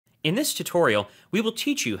In this tutorial, we will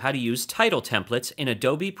teach you how to use title templates in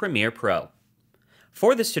Adobe Premiere Pro.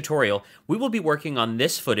 For this tutorial, we will be working on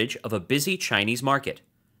this footage of a busy Chinese market.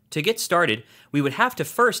 To get started, we would have to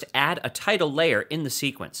first add a title layer in the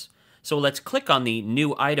sequence. So let's click on the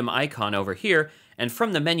New Item icon over here, and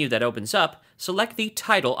from the menu that opens up, select the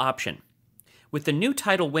Title option. With the new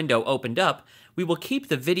title window opened up, we will keep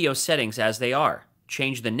the video settings as they are,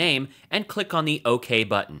 change the name, and click on the OK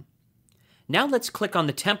button. Now let's click on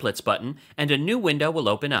the Templates button and a new window will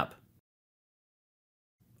open up.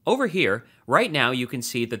 Over here, right now you can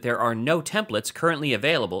see that there are no templates currently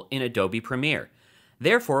available in Adobe Premiere.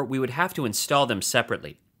 Therefore, we would have to install them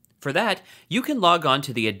separately. For that, you can log on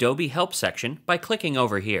to the Adobe Help section by clicking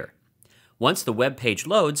over here. Once the web page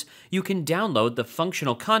loads, you can download the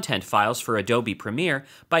functional content files for Adobe Premiere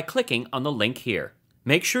by clicking on the link here.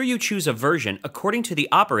 Make sure you choose a version according to the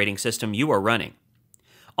operating system you are running.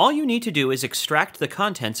 All you need to do is extract the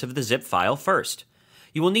contents of the zip file first.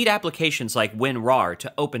 You will need applications like WinRAR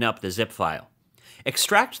to open up the zip file.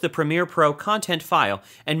 Extract the Premiere Pro content file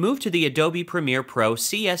and move to the Adobe Premiere Pro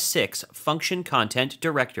CS6 function content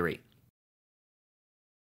directory.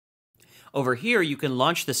 Over here, you can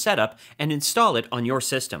launch the setup and install it on your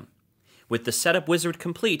system. With the setup wizard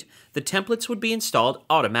complete, the templates would be installed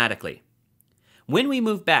automatically. When we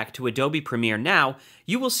move back to Adobe Premiere now,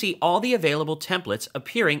 you will see all the available templates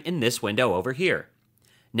appearing in this window over here.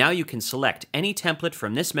 Now you can select any template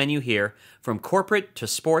from this menu here, from corporate to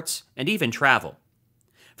sports and even travel.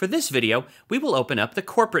 For this video, we will open up the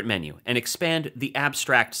corporate menu and expand the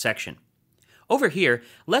abstract section. Over here,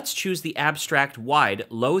 let's choose the abstract wide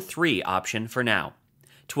low 3 option for now.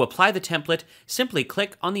 To apply the template, simply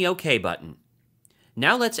click on the OK button.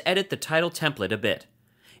 Now let's edit the title template a bit.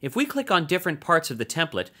 If we click on different parts of the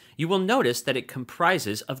template, you will notice that it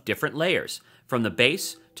comprises of different layers, from the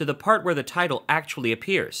base to the part where the title actually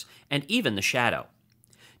appears, and even the shadow.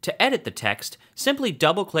 To edit the text, simply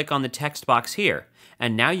double-click on the text box here,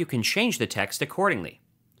 and now you can change the text accordingly.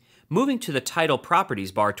 Moving to the Title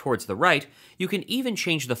Properties bar towards the right, you can even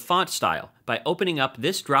change the font style by opening up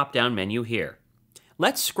this drop-down menu here.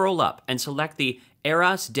 Let's scroll up and select the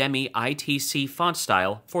Eras Demi ITC font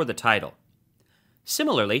style for the title.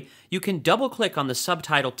 Similarly, you can double-click on the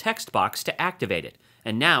subtitle text box to activate it,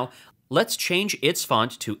 and now let's change its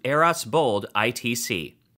font to Eras Bold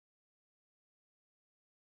ITC.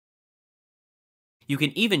 You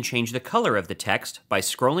can even change the color of the text by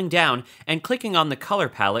scrolling down and clicking on the color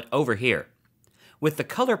palette over here. With the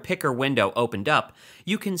color picker window opened up,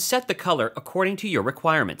 you can set the color according to your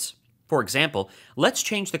requirements. For example, let's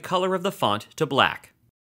change the color of the font to black.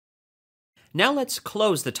 Now let's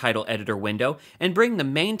close the title editor window and bring the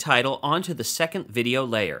main title onto the second video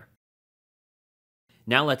layer.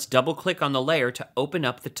 Now let's double-click on the layer to open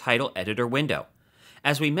up the title editor window.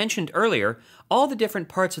 As we mentioned earlier, all the different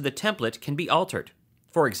parts of the template can be altered.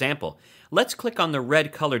 For example, let's click on the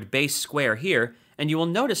red colored base square here, and you will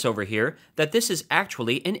notice over here that this is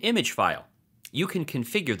actually an image file. You can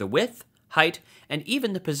configure the width, height, and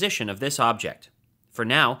even the position of this object. For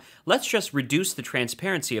now, let's just reduce the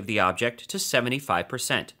transparency of the object to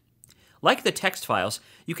 75%. Like the text files,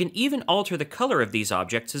 you can even alter the color of these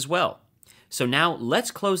objects as well. So now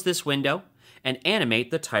let's close this window and animate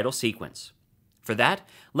the title sequence. For that,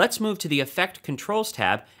 let's move to the Effect Controls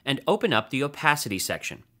tab and open up the Opacity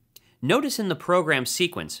section. Notice in the program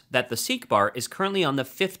sequence that the seek bar is currently on the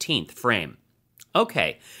 15th frame.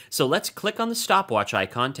 Okay, so let's click on the stopwatch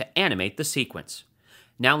icon to animate the sequence.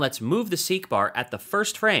 Now let's move the seek bar at the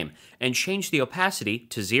first frame and change the opacity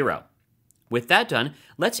to 0. With that done,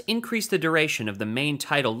 let's increase the duration of the main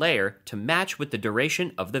title layer to match with the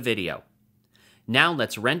duration of the video. Now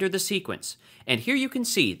let's render the sequence, and here you can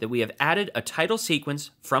see that we have added a title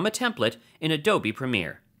sequence from a template in Adobe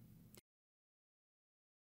Premiere.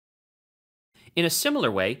 In a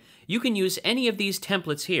similar way, you can use any of these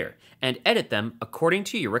templates here and edit them according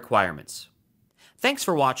to your requirements. Thanks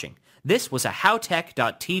for watching. This was a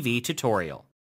HowTech.tv tutorial.